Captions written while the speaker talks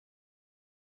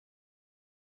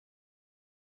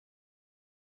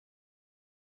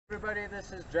Everybody,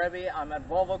 this is Jebbie. I'm at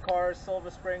Volvo Cars Silver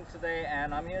Spring today,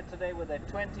 and I'm here today with a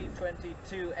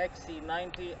 2022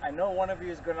 XC90. I know one of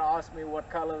you is going to ask me what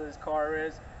color this car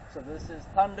is. So this is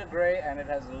Thunder Grey, and it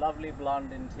has a lovely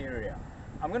blonde interior.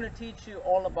 I'm going to teach you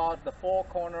all about the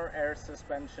four-corner air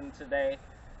suspension today.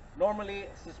 Normally,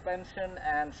 suspension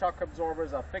and shock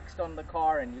absorbers are fixed on the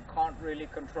car, and you can't really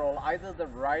control either the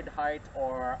ride height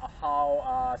or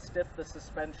how stiff the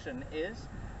suspension is.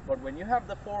 But when you have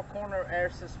the four-corner air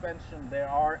suspension, there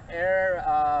are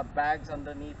air bags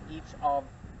underneath each of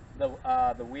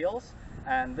the wheels,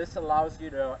 and this allows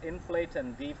you to inflate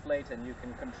and deflate, and you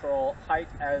can control height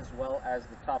as well as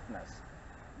the toughness.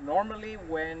 Normally,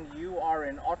 when you are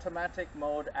in automatic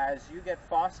mode, as you get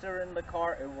faster in the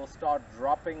car, it will start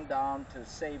dropping down to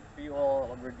save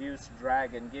fuel, reduce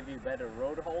drag, and give you better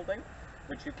road holding.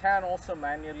 But you can also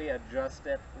manually adjust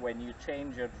it when you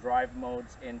change your drive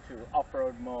modes into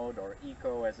off-road mode or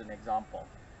eco, as an example.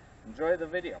 Enjoy the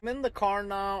video. I'm in the car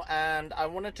now, and I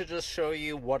wanted to just show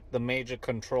you what the major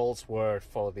controls were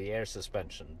for the air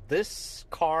suspension. This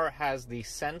car has the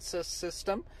Sensus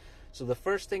system. So the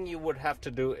first thing you would have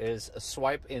to do is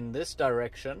swipe in this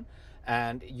direction,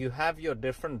 and you have your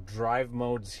different drive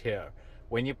modes here.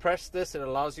 When you press this, it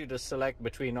allows you to select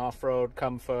between off-road,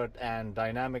 comfort, and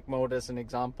dynamic mode, as an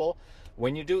example.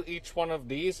 When you do each one of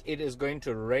these, it is going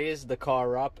to raise the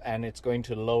car up and it's going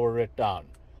to lower it down.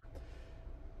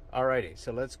 Alrighty,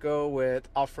 so let's go with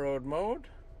off-road mode.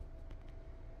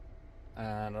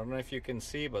 And I don't know if you can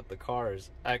see, but the car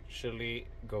is actually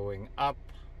going up.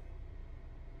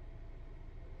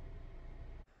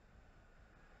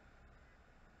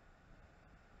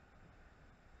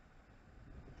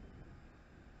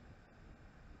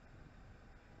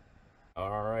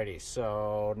 Alrighty,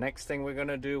 so next thing we're going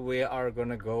to do, we are going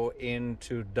to go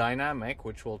into dynamic,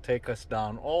 which will take us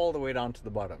down all the way down to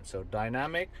the bottom. So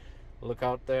dynamic, look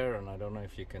out there, and I don't know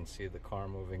if you can see the car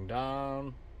moving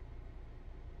down.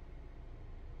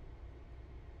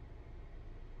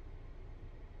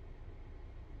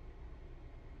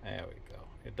 There we go.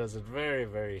 It does it very,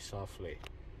 very softly.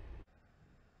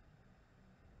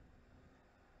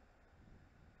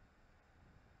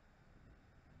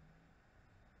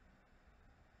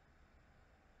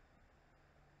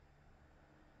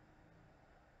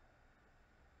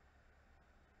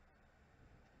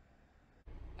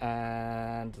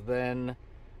 And then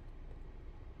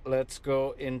let's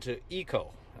go into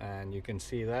eco, and you can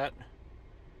see that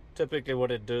typically what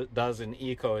it does in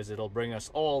eco is it'll bring us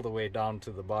all the way down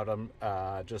to the bottom,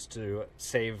 just to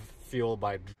save fuel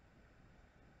by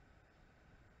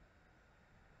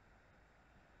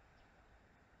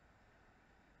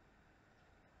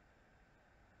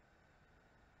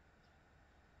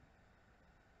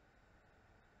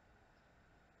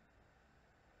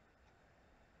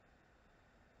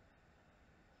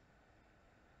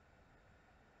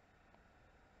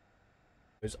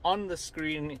on the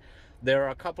screen. There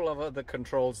are a couple of other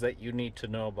controls that you need to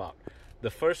know about. The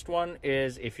first one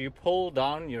is if you pull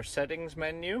down your settings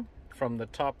menu from the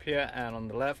top here and on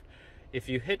the left, if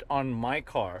you hit on my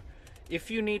car, if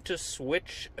you need to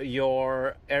switch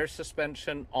your air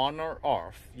suspension on or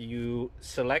off, you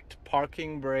select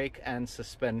parking brake and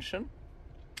suspension,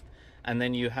 and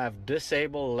then you have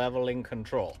disable leveling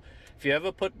control. If you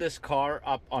ever put this car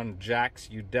up on jacks,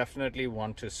 you definitely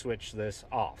want to switch this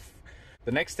off.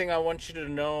 The next thing I want you to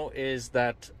know is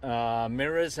that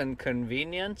mirrors and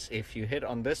convenience, if you hit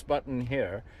on this button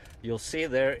here, you'll see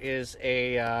there is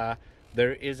a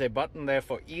button there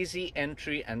for easy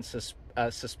entry and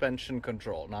suspension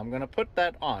control. Now I'm going to put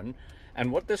that on,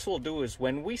 and what this will do is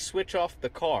when we switch off the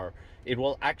car, it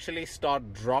will actually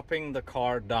start dropping the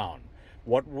car down.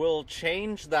 What will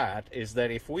change that is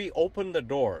that if we open the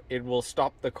door, it will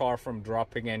stop the car from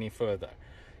dropping any further.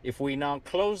 If we now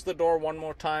close the door one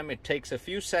more time, it takes a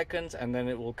few seconds, and then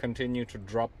it will continue to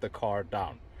drop the car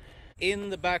down.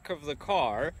 In the back of the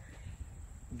car,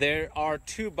 there are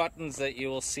two buttons that you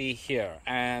will see here,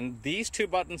 and these two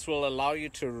buttons will allow you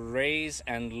to raise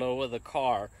and lower the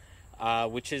car,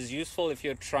 which is useful if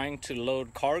you're trying to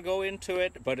load cargo into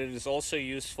it, but it is also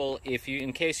useful if you,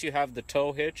 in case you have the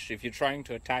tow hitch, if you're trying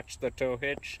to attach the tow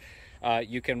hitch,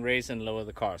 you can raise and lower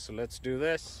the car. So let's do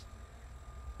this.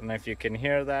 And if you can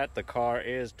hear that, the car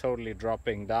is totally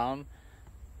dropping down,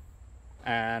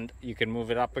 and you can move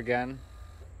it up again.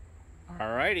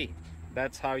 Alrighty,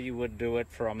 that's how you would do it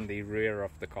from the rear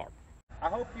of the car. I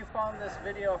hope you found this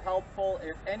video helpful.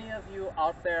 If any of you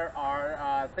out there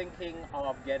are thinking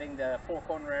of getting the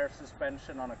four-corner air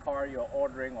suspension on a car you're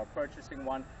ordering or purchasing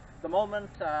one, the moment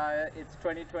it's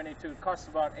 2022, it costs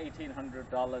about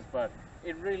 $1,800, but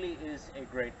it really is a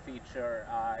great feature.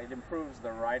 It improves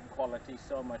the ride quality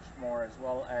so much more, as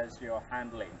well as your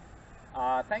handling.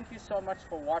 Thank you so much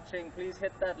for watching. Please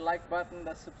hit that like button,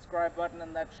 the subscribe button,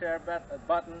 and that share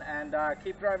button, and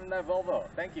keep driving that Volvo.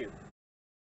 Thank you.